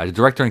 The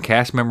director and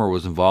cast member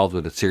was involved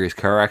with a serious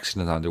car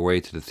accident on their way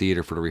to the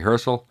theatre for the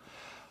rehearsal.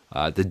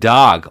 The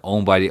dog,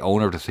 owned by the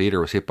owner of the theatre,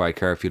 was hit by a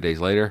car a few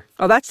days later.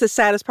 Oh, that's the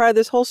saddest part of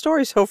this whole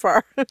story so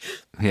far.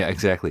 Yeah,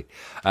 exactly.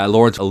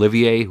 Laurence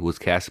Olivier, who was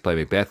cast to play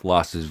Macbeth,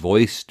 lost his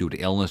voice due to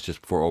illness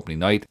just before opening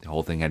night. The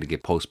whole thing had to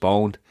get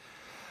postponed.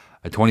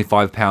 A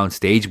 25-pound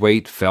stage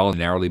weight fell and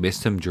narrowly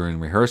missed him during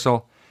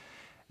rehearsal.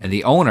 And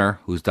the owner,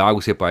 whose dog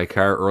was hit by a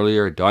car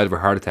earlier, died of a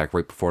heart attack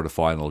right before the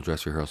final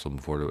dress rehearsal,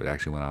 before it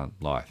actually went on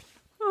live.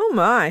 Oh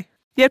my.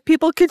 Yet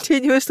people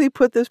continuously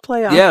put this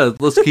play on. Yeah,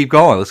 let's keep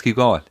going. Let's keep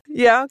going.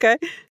 Yeah, okay.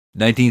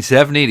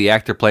 1970, the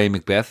actor playing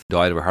Macbeth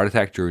died of a heart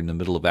attack during the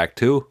middle of Act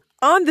 2.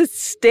 On the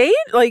stage?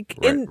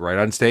 Right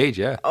on stage,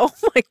 yeah. Oh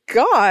my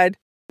God.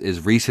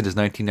 As recent as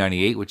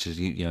 1998, which is,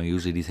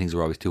 usually these things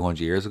are always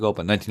 200 years ago,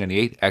 but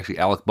 1998, actually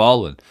Alec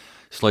Baldwin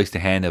sliced the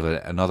hand of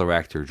another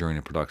actor during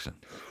the production.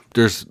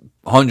 There's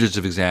hundreds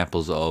of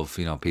examples of,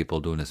 people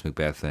doing this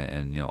Macbeth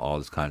and all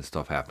this kind of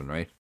stuff happened,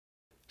 right?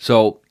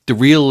 So the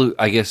real,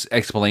 I guess,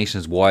 explanation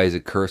is why is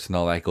it cursed and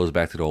all that goes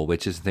back to the old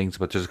witches and things,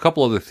 but there's a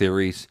couple other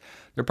theories.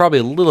 They're probably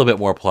a little bit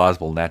more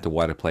plausible than that to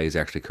why the play is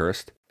actually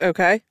cursed.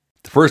 Okay.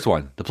 The first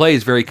one, the play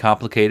is very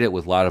complicated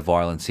with a lot of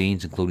violent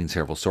scenes, including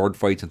several sword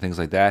fights and things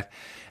like that,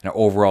 and an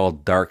overall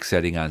dark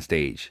setting on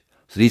stage.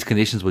 So these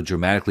conditions would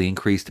dramatically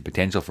increase the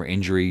potential for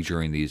injury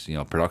during these,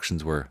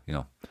 productions where,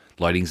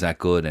 lighting's not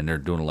good and they're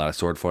doing a lot of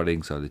sword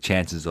fighting, so the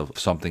chances of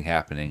something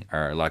happening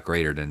are a lot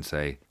greater than,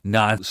 say,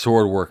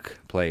 non-sword work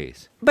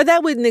plays. But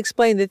that wouldn't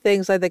explain the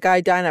things like the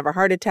guy dying of a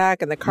heart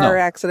attack and the car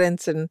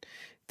accidents and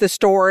the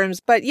storms.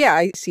 But yeah,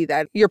 I see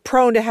that. You're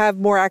prone to have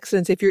more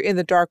accidents if you're in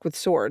the dark with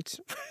swords.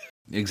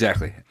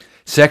 Exactly.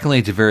 Secondly,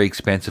 it's a very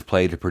expensive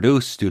play to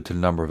produce due to the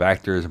number of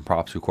actors and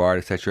props required,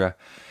 etc.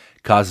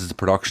 It causes the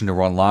production to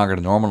run longer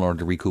than normal in order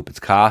to recoup its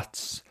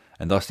costs,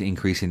 and thus the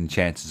increasing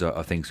chances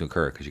of things to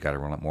occur, because you got to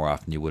run it more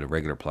often than you would a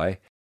regular play.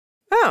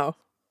 Oh.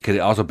 Could it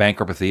also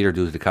bankrupt a theater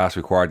due to the costs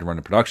required to run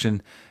the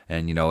production,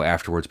 and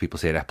afterwards people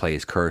say that play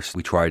is cursed.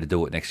 We tried to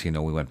do it, next thing you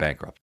know, we went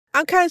bankrupt.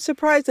 I'm kind of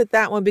surprised at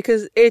that one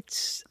because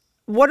it's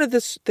one of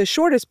the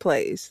shortest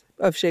plays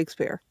of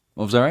Shakespeare.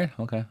 Oh, was that right?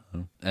 Okay.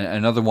 And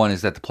another one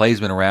is that the play's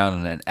been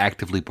around and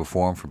actively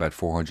performed for about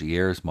 400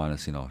 years,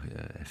 minus, a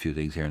few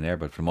things here and there,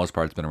 but for the most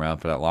part it's been around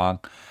for that long.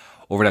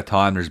 Over that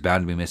time, there's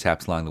bound to be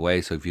mishaps along the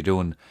way, so if you're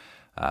doing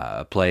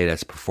a play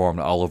that's performed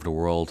all over the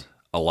world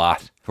a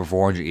lot for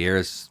 400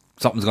 years,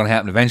 something's going to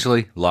happen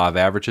eventually, law of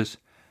averages.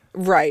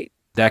 Right.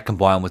 That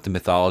combined with the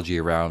mythology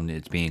around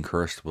it being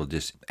cursed will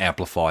just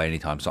amplify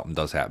anytime something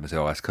does happen. Say,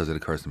 that's because of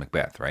the curse of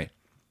Macbeth, right?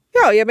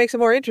 Yeah, it makes it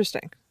more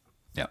interesting.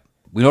 Yeah.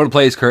 We know the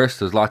play is cursed.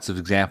 There's lots of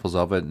examples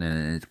of it,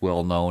 and it's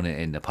well known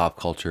in the pop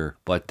culture.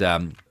 But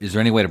is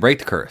there any way to break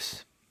the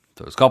curse?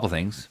 So there's a couple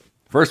things.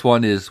 First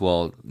one is,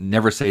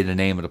 never say the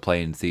name of the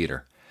play in the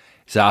theater.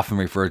 It's often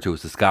referred to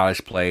as the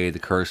Scottish play, the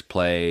cursed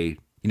play.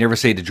 You never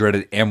say the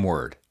dreaded M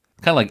word.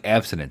 Kind of like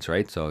abstinence,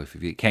 right? So if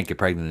you can't get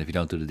pregnant if you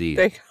don't do the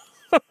deed.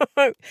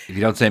 If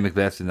you don't say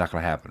Macbeth, it's not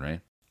going to happen, right?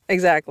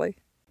 Exactly.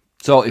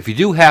 So if you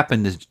do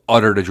happen to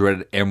utter the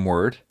dreaded M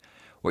word,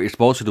 what you're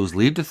supposed to do is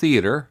leave the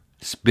theater,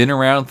 spin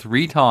around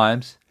 3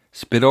 times,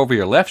 spit over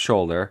your left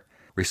shoulder,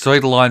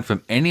 recite a line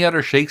from any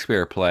other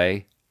Shakespeare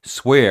play,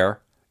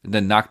 swear, and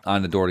then knock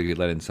on the door to get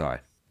let inside.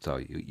 So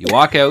you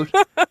walk out,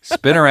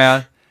 spin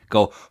around,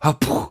 go,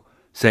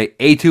 say,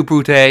 "Et tu,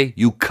 Brute,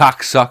 you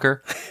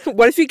cocksucker."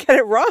 What if you get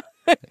it wrong?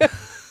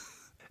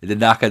 And then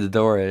knock on the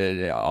door,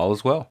 and all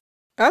is well.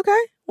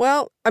 Okay.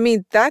 Well,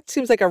 that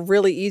seems like a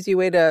really easy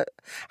way to...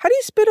 How do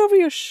you spit over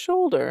your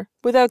shoulder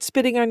without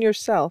spitting on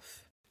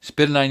yourself?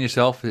 Spitting on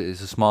yourself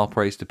is a small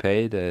price to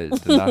pay to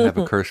not have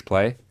a cursed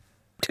play.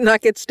 To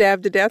not get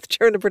stabbed to death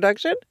during the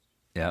production?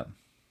 Yeah.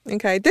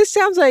 Okay. This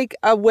sounds like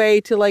a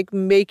way to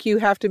make you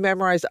have to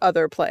memorize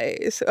other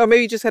plays. Or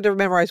maybe you just had to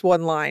memorize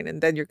one line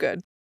and then you're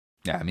good.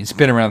 Yeah,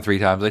 spin around 3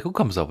 times. Who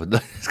comes up with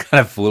that? It's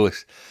kind of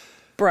foolish.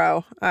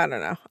 Bro, I don't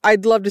know.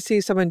 I'd love to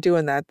see someone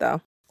doing that,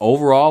 though.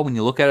 Overall, when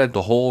you look at it,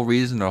 the whole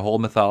reason, the whole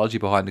mythology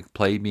behind the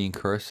play being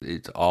cursed,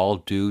 it's all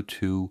due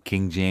to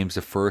King James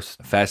I's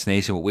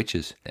fascination with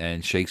witches.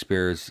 And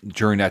Shakespeare's,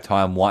 during that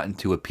time, wanting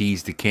to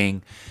appease the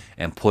king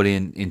and put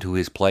into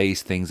his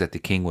plays things that the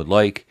king would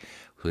like.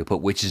 So he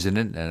put witches in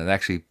it, and it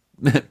actually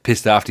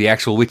pissed off the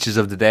actual witches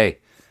of the day.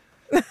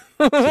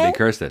 So they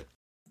cursed it.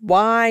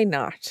 Why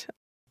not?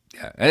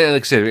 Yeah,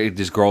 like I said, it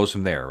just grows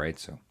from there, right?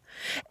 So,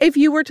 if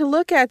you were to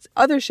look at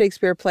other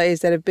Shakespeare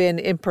plays that have been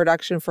in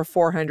production for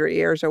 400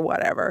 years or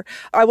whatever,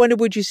 I wonder,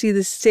 would you see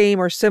the same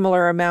or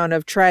similar amount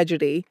of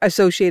tragedy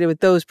associated with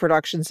those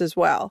productions as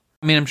well?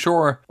 I'm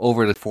sure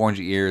over the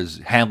 400 years,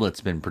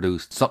 Hamlet's been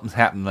produced. Something's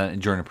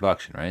happened during the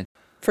production, right?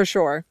 For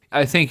sure.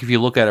 I think if you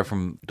look at it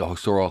from the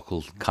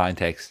historical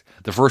context,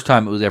 the first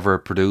time it was ever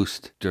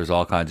produced, there's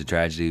all kinds of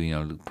tragedy,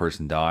 the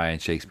person dying,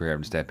 Shakespeare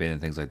having to step in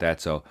and things like that.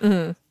 So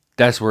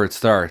that's where it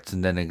starts,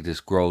 and then it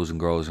just grows and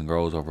grows and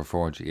grows over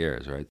 400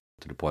 years, right?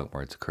 to the point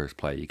where it's a cursed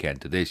play. You can't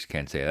do this, you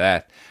can't say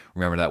that.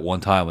 Remember that one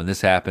time when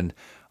this happened?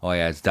 Oh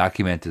yeah, it's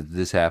documented that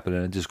this happened,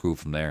 and it just grew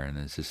from there. And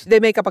it's just... They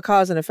make up a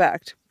cause and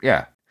effect.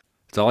 Yeah.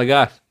 That's all I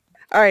got.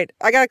 All right.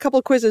 I got a couple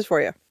of quizzes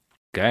for you.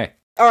 Okay.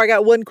 Oh, I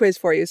got one quiz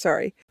for you.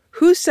 Sorry.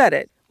 Who said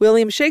it?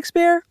 William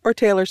Shakespeare or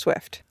Taylor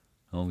Swift?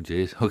 Oh,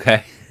 jeez.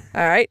 Okay.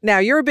 All right. Now,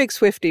 you're a big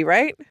Swiftie,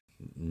 right?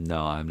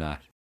 No, I'm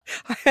not.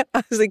 I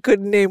honestly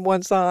couldn't name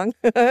one song.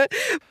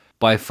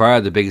 By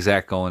far the biggest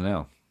act going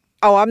now.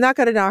 Oh, I'm not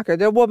going to knock her.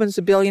 The woman's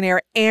a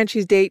billionaire and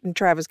she's dating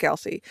Travis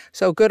Kelce.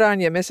 So good on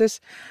you, missus.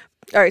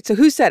 All right. So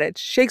who said it?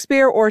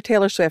 Shakespeare or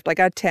Taylor Swift? I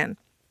got 10.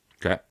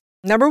 Okay.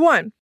 Number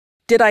 1.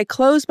 Did I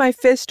close my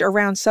fist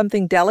around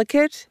something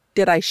delicate?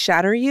 Did I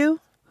shatter you?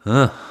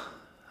 I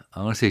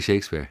want to say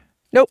Shakespeare.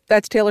 Nope.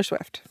 That's Taylor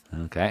Swift.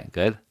 Okay.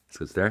 Good. That's a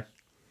good start.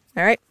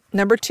 All right.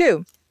 Number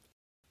 2.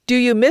 Do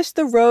you miss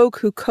the rogue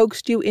who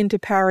coaxed you into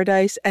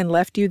paradise and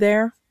left you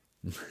there?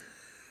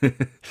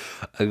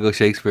 I'll go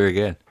Shakespeare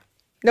again.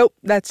 Nope,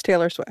 that's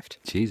Taylor Swift.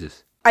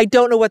 Jesus. I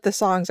don't know what the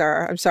songs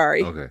are. I'm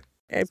sorry. Okay.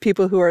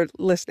 People who are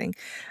listening.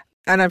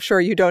 And I'm sure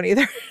you don't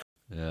either.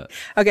 Yeah.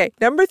 Okay,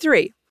 number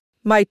 3.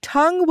 My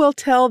tongue will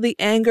tell the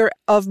anger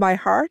of my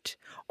heart,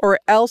 or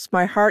else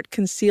my heart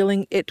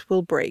concealing it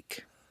will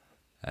break.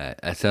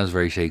 That sounds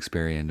very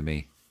Shakespearean to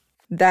me.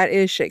 That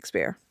is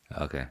Shakespeare.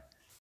 Okay.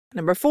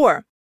 Number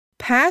 4.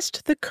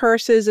 Past the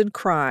curses and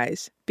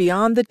cries,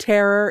 beyond the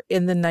terror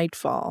in the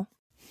nightfall.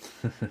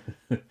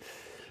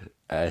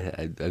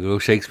 I go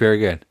Shakespeare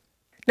again.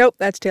 Nope,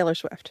 that's Taylor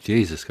Swift.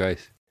 Jesus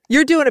Christ.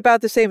 You're doing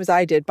about the same as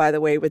I did, by the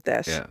way, with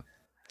this. Yeah.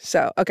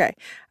 So, okay.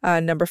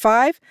 Number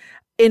 5.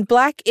 In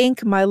black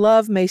ink, my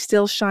love may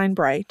still shine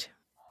bright.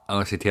 I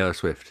want to say Taylor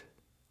Swift.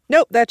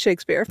 Nope, that's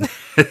Shakespeare.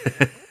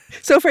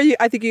 So far,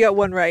 I think you got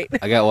one right.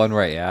 I got one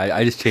right. Yeah,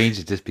 I just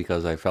changed it just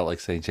because I felt like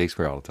saying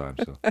Shakespeare all the time.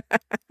 So.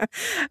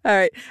 All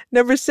right.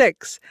 Number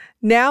 6.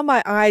 Now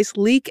my eyes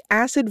leak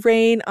acid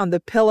rain on the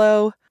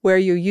pillow where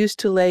you used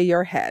to lay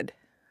your head.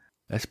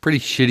 That's pretty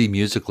shitty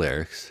music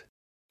lyrics.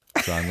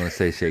 So I'm going to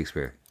say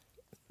Shakespeare.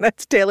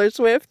 That's Taylor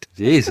Swift.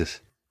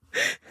 Jesus.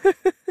 All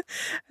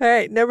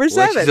right. Number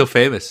 7. Why is she so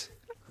famous?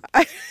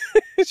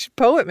 She's a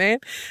poet, man.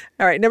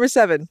 All right. Number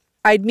 7.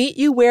 I'd meet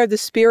you where the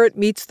spirit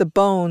meets the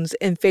bones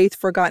in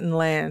faith-forgotten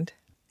land.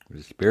 Where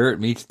the spirit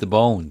meets the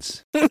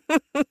bones.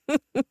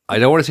 I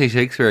don't want to say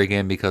Shakespeare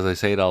again because I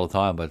say it all the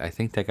time, but I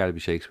think that got to be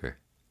Shakespeare.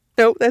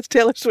 Nope, that's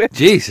Taylor Swift.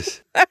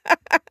 Jesus. All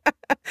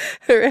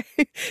right.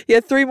 You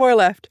have 3 more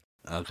left.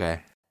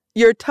 Okay.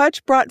 Your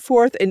touch brought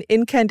forth an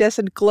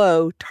incandescent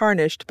glow,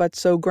 tarnished but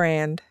so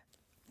grand.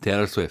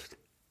 Taylor Swift.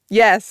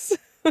 Yes.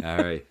 All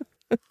right.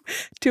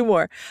 2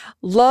 more.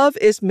 Love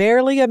is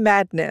merely a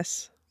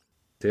madness.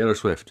 Taylor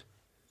Swift.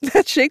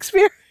 That's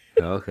Shakespeare?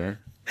 Okay.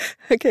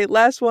 Okay,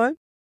 last one.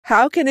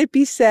 How can it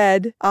be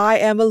said, I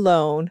am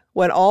alone,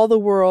 when all the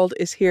world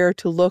is here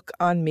to look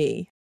on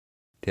me?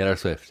 Taylor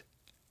Swift.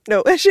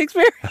 No, that's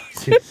Shakespeare.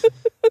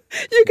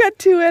 You got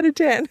 2 out of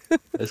 10.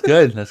 That's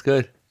good. That's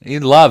good.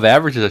 In law of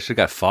averages, I should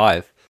have got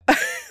 5.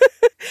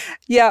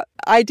 Yeah,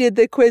 I did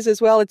the quiz as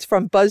well. It's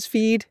from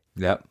BuzzFeed.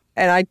 Yep.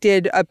 And I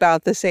did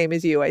about the same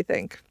as you, I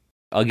think.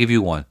 I'll give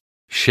you one.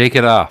 Shake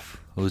It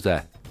Off. Who's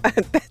that?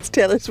 That's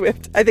Taylor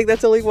Swift. I think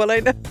that's the only one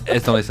I know.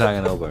 It's the only song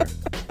I know about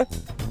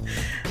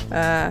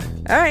her.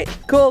 All right,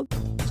 cool.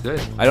 It's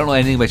good. I don't know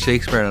anything about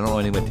Shakespeare and I don't know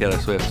anything about Taylor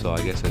Swift, so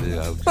I guess it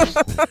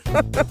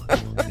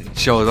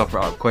shows up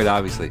quite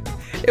obviously.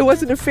 It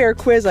wasn't a fair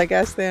quiz, I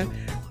guess, then.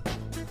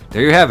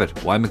 There you have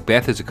it. Why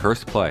Macbeth is a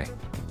cursed play.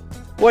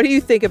 What do you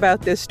think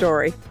about this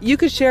story? You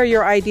can share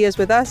your ideas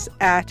with us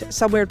at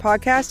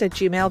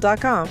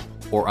someweirdpodcast@gmail.com.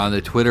 Or on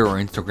the Twitter or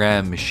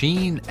Instagram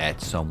machine at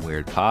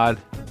someweirdpod.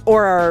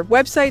 Or our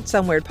website,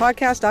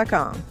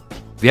 someweirdpodcast.com.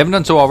 If you haven't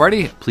done so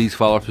already, please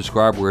follow or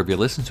subscribe wherever you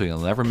listen so you'll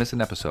never miss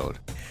an episode.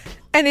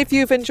 And if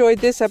you've enjoyed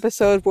this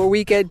episode where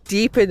we get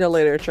deep into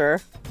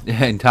literature.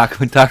 And talk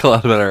a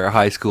lot about our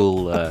high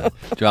school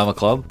drama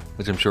club,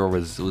 which I'm sure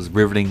was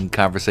riveting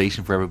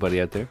conversation for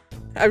everybody out there.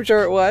 I'm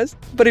sure it was.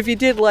 But if you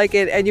did like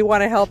it and you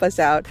want to help us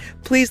out,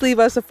 please leave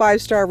us a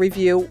 5-star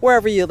review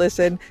wherever you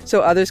listen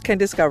so others can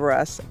discover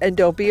us. And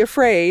don't be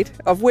afraid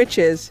of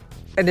witches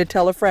and to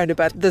tell a friend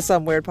about the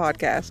Some Weird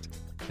podcast.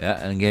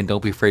 Yeah, and again,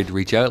 don't be afraid to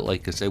reach out.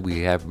 Like I said,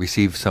 we have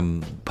received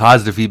some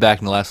positive feedback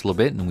in the last little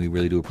bit, and we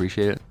really do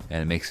appreciate it.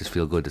 And it makes us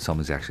feel good that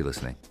someone's actually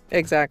listening.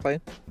 Exactly.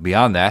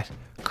 Beyond that,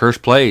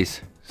 Cursed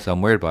Plays,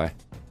 Some Weird by.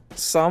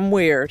 Some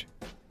Weird.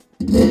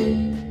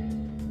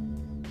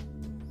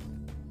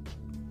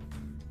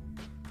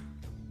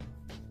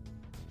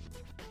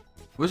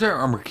 Was there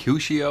a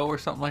Mercutio or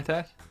something like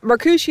that?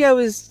 Mercutio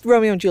is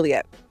Romeo and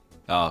Juliet.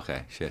 Oh,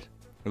 okay. Shit.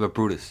 What about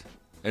Brutus?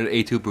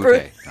 A2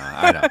 Brute.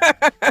 I know.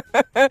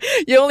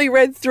 You only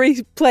read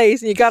 3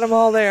 plays and you got them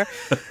all there.